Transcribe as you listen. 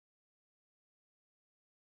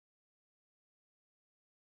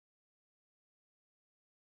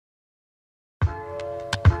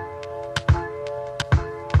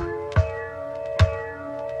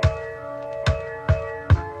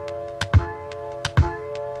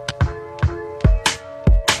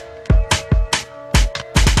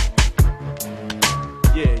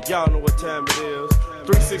Yeah, y'all know what time it is.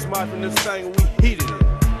 3-6 Mafia in this thing, we heated it.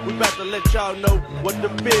 We about to let y'all know what the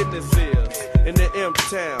business is in the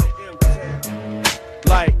M-Town.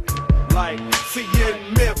 Like, see you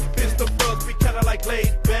in Memphis, the buzz be kinda like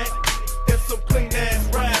laid back. It's some clean ass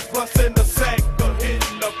rides, bust in the sack, go hit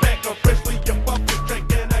in the back. I'm freshly up off the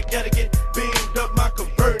drink and I gotta get beamed up. My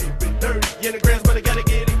convertible been dirty in the grass, but I gotta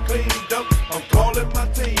get it cleaned up. I'm calling my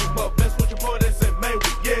team up, that's what your boy they said, man,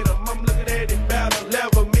 we get 'em. I'm looking at it about a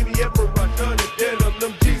level, meet me ever I done it, denim.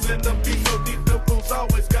 Them G's in the beat so deep, them fools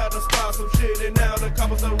always gotta start some shit. And now the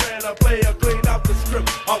coppers are ran, I play a clean off the script,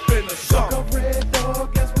 off in the song. Like a red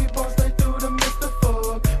dog, as we boss straight through the Mr.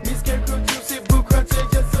 Fog. Me scarecrow, juicy, blue crunchy,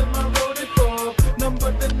 just in my road and fall.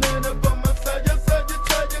 Number the line up on my side, you said you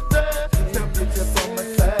try your dad. Step it just on my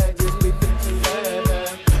side, just be thinking bad.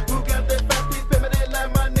 Who got that 5-piece, pay me that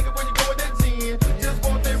line, my nigga, when you go with that gin. Just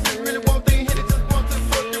want that, really want that, hit it, just want to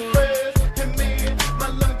fuck your friends. And man, my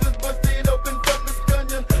lungs just busted open from the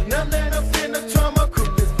scunja. Now land up in the trauma, cool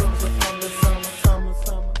this rose up on the summer.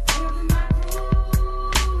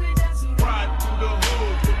 Ride through the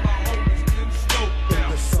hood with my homies getting stoked down.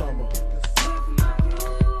 Summer.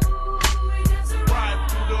 Ride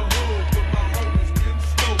through the hood with my homies getting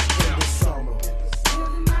stoked down. Summer.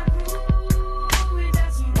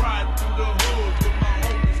 Ride through the hood with my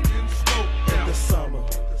homies getting stoked down. The summer.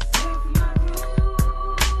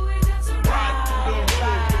 Ride through the hood with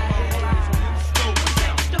my homies getting stoked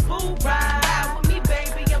down. The boo ride with me,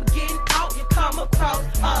 baby. I'm getting out. You come across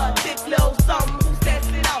a thick little something who sets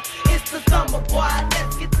it out. It's the summer, boy.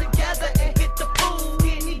 Let's get together and hit the pool.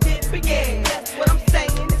 Any dip again. That's what I'm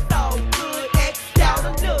saying. It's all good. X'd out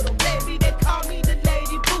a little, baby. They call me the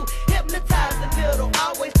lady boo. Hypnotize a little.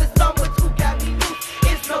 Always the someone who got me loose.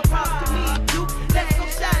 It's no problem to me, Duke. Let's go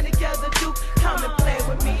shine together, Duke. Come and play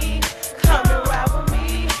with me. Come and ride with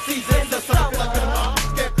me. Seasons the summer, feel like a law.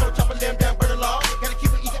 Scarecrow, chop a limb down, burn the law. Gotta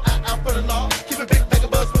keep an eagle eye out for the law. Keep a big bag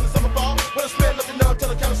of buzz when the summer fall. When I smell up the numb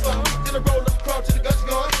till I count slow. Then I roll up the crowd till the guts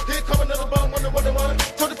gone. Here come another bum, one.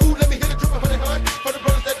 Told the fool, let me hit a drip of honey hunt. For the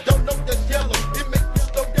brothers that don't know that's yellow. It makes you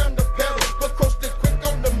slow down the pedal. But cross this quick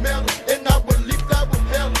on the metal. And I will leave fly with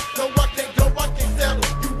hell. No, I can't go, I can't settle.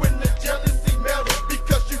 You in the jealousy metal.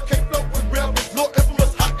 Because you can't flow with rebels. Lord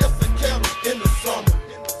infamous hot as a kettle in the summer.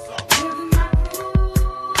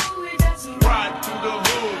 Ride through the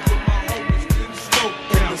hood with my homies getting stoked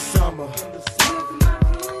In down. the summer.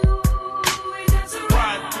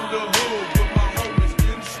 Ride through the hood with my homies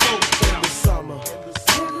getting stoked In down. the summer.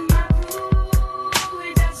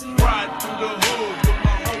 Ride through the hood with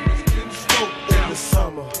my homies getting stoked In down. the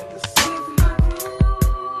summer.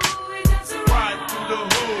 Ride through the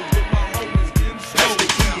hood with my homies getting That's the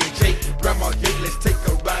stoked down. E and J, Grandma Gay, let's take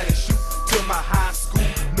a ride and shoot to my high school,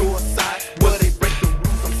 north side, where they break the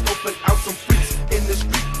rules. I'm scoping out some freaks in the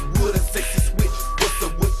street, with a sexy switch. What's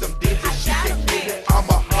up with them dangerous shit? Can't get it, I'm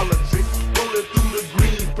a holler trick, rolling through the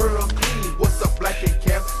green, pearl clean. What's up, black and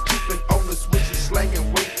cap, keeping on the switches,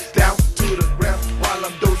 slanging weight down to the ground. While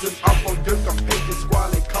I'm dozing off on dirt, I'm painting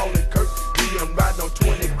squally, calling Kirk. I'm riding on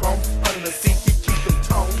 20 chrome, under the seat, keep them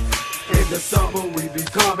tone. In the summer we be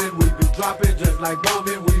coming, we be dropping just like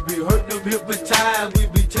bombing. We be hurting them hypnotized, we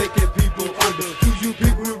be